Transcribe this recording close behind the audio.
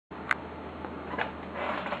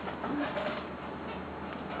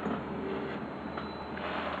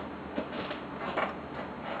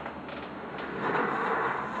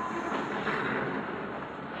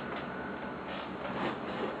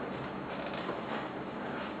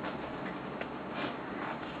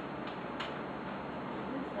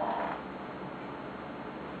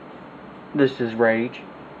This is Rage.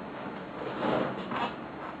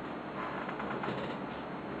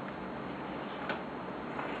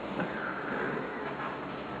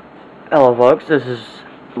 Hello folks, this is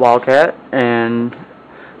Wildcat, and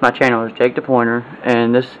my channel is Jake the Pointer,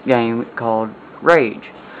 and this game called Rage.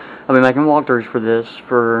 I'll be making walkthroughs for this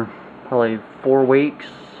for probably 4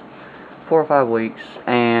 or 5 weeks,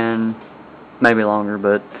 and maybe longer,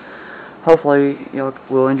 but hopefully you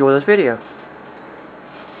will enjoy this video.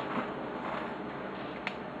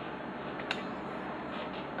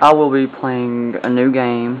 I will be playing a new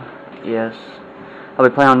game, yes. I'll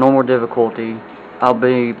be playing on normal difficulty. I'll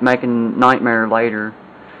be making Nightmare later,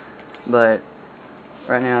 but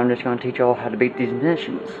right now I'm just going to teach y'all how to beat these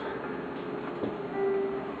missions.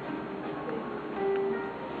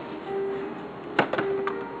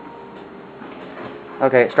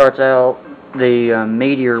 Okay, it starts out, the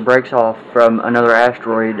meteor breaks off from another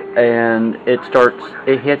asteroid, and it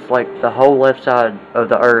hits like the whole left side of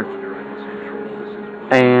the Earth,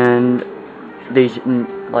 and these,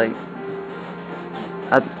 like,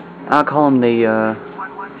 I call them the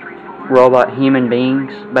robot human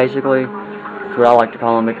beings, basically. That's what I like to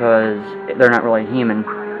call them, because they're not really human.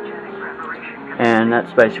 And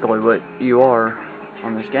that's basically what you are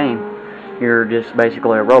on this game. You're just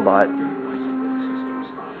basically a robot.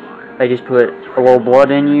 They just put a little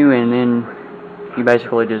blood in you, and then you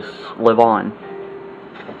basically just live on.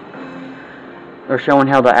 They're showing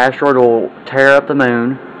how the asteroid will tear up the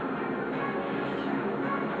moon.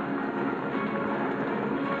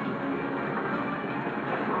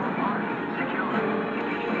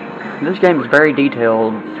 This game is very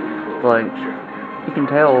detailed, like, you can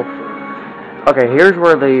tell. Okay, here's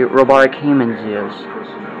where the robotic humans is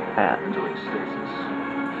at.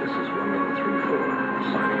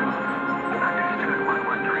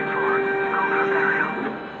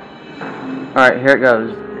 Alright, here it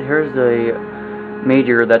goes. Here's the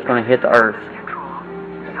meteor that's going to hit the Earth.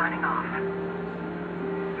 Signing off.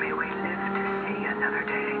 May we live to see another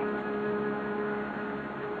day.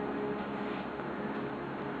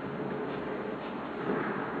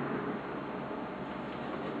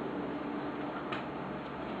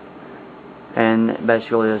 And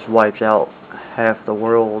basically this wipes out half the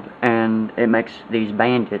world, and it makes these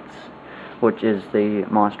bandits, which is the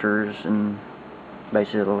monsters and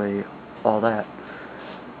basically all that.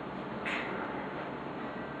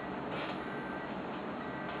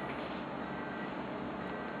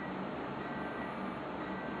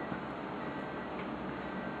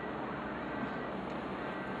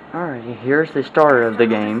 Alright, here's the start of the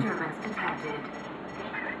game.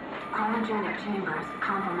 Cryogenic chambers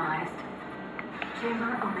compromised.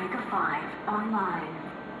 Chamber Omega 5 online.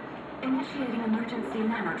 Initiating emergency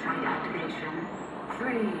nanotrite activation.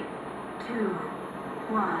 3, 2,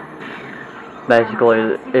 1. Basically,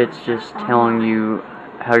 it's just telling you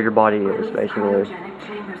how your body is, basically,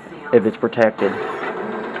 if it's protected. Internal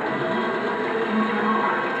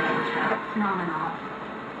architecture nominal.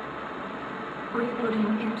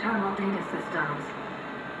 Rebooting internal data systems.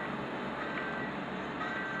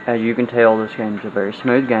 As you can tell, this game is a very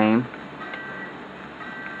smooth game.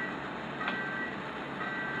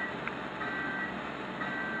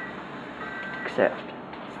 Except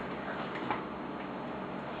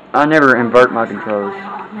I never invert my controls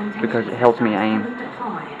because it helps me aim.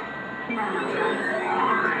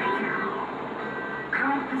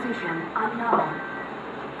 Current position unknown.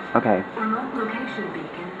 Okay. Remote location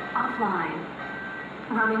beacon offline.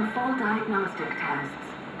 Running full diagnostic tests.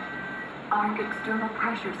 Arc external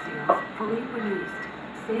pressure seals fully released.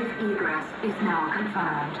 Safe egress is now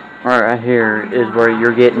confirmed. Alright, right here is where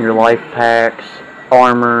you're getting your life packs,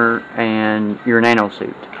 armor, and your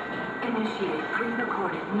nanosuit. Initiate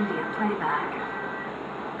pre-recorded media playback.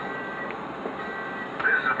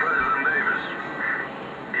 This is President Davis.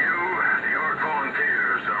 You, the Ark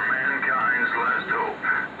volunteers, are mankind's last hope.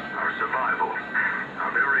 Our survival,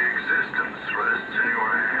 our very existence rests in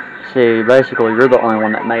your hands. See, basically, you're the only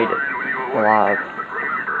one that made it alive. But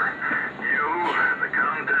remember, you and the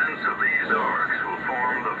contents of these arks will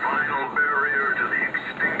form the final barrier to the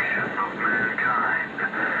extinction of mankind.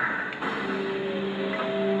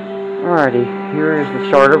 Alrighty, here is the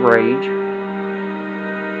start of Rage.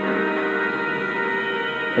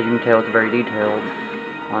 As you can tell, it's very detailed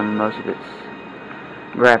on most of its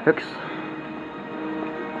graphics.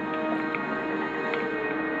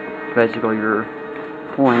 Basically, your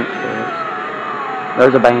point is,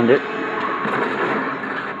 there's a bandit.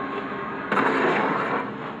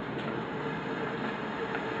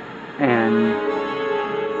 And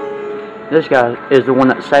this guy is the one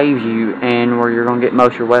that saves you and where you're going to get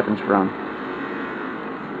most of your weapons from.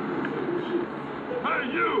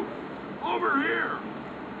 Hey, you!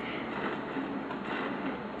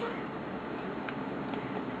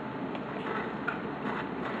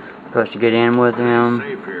 supposed to get in with him,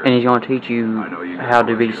 and he's going to teach you how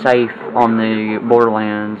to be safe on the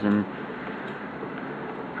borderlands and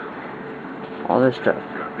all this stuff.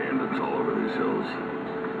 Got bandits all over these hills.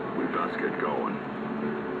 We best get going.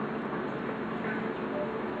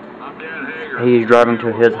 I'm Dan Hager. He's driving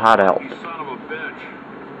to his hideout. You son of a bitch.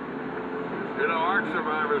 You know, ARC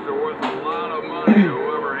survivors are worth a lot of money to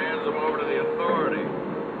whoever hands them over to the authority.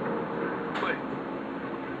 Wait,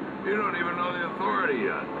 you don't even know the authority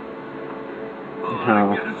yet. Well,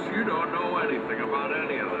 No. I guess you don't know anything about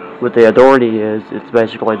any of this. What the authority is, it's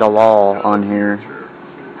basically the law on here.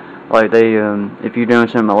 Like they, if you're doing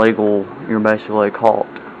something illegal, you're basically caught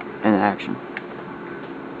in action.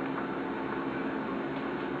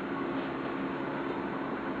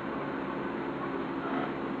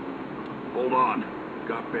 Hold on.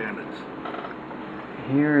 Got bandits.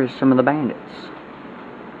 Here is some of the bandits.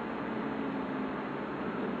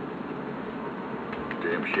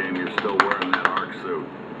 Damn shame you're still wearing that ARC suit.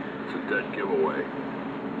 It's a dead giveaway.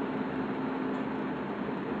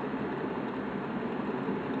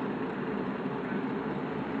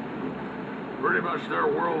 Pretty much their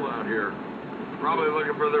world out here. Probably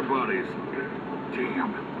looking for their buddies.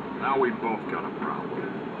 Damn. Now we both got a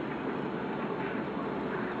problem.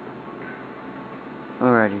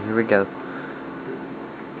 Alrighty, here we go.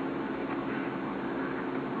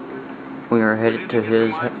 We are headed to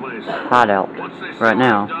his hideout right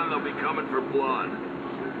now. Done, they'll be coming for blood.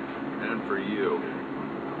 And for you.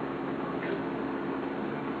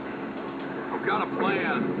 I've got a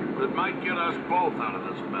plan that might get us both out of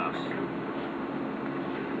this mess.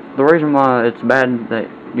 The reason why it's bad that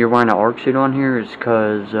you're wearing an ARC suit on here is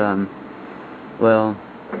because, well,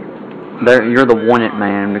 you're the wanted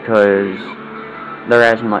man, because they're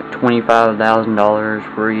asking like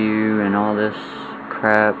 $25,000 for you and all this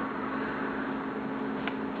crap.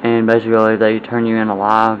 And basically, if they turn you in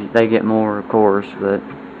alive, they get more, of course, but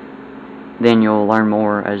then you'll learn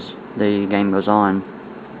more as the game goes on.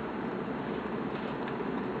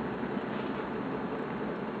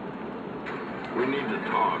 We need to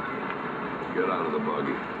talk. Get out of the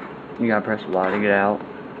buggy. You gotta press Y to get out.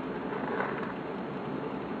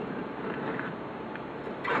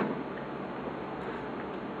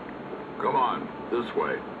 Come on, this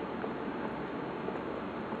way.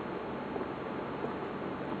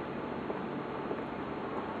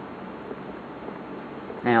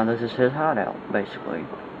 Now, this is his hideout, basically.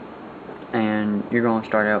 And you're going to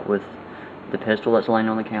start out with the pistol that's laying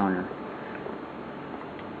on the counter.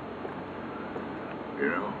 You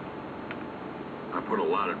know, I put a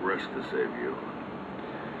lot at risk to save you.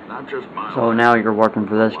 Not just my So life. now you're working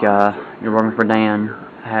for this guy. You're working for Dan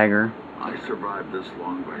Hager. I survived this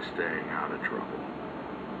long by staying out of trouble.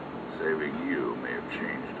 Saving you may have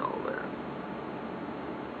changed all that.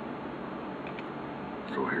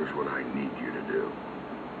 So here's what I need you to do.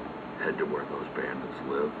 Head to where those bandits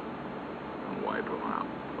live and wipe them out,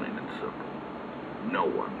 plain and simple. No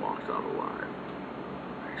one walks out alive,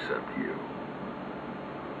 except you.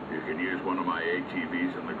 You can use one of my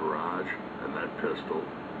ATVs in the garage, and that pistol,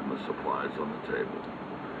 and the supplies on the table.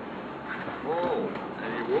 Oh,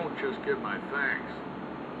 and you won't just get my thanks.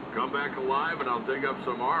 Come back alive and I'll dig up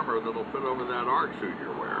some armor that'll fit over that ARC suit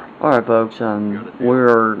you're wearing. Alright folks,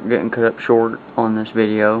 we're getting cut up short on this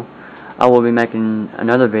video. I will be making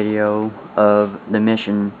another video of the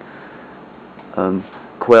mission,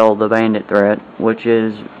 Quell the bandit threat, which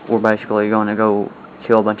is, we're basically going to go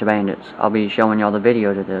kill a bunch of bandits. I'll be showing y'all the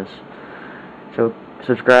video to this. So,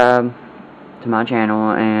 subscribe to my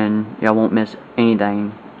channel and y'all won't miss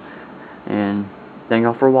anything. And thank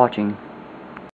y'all for watching.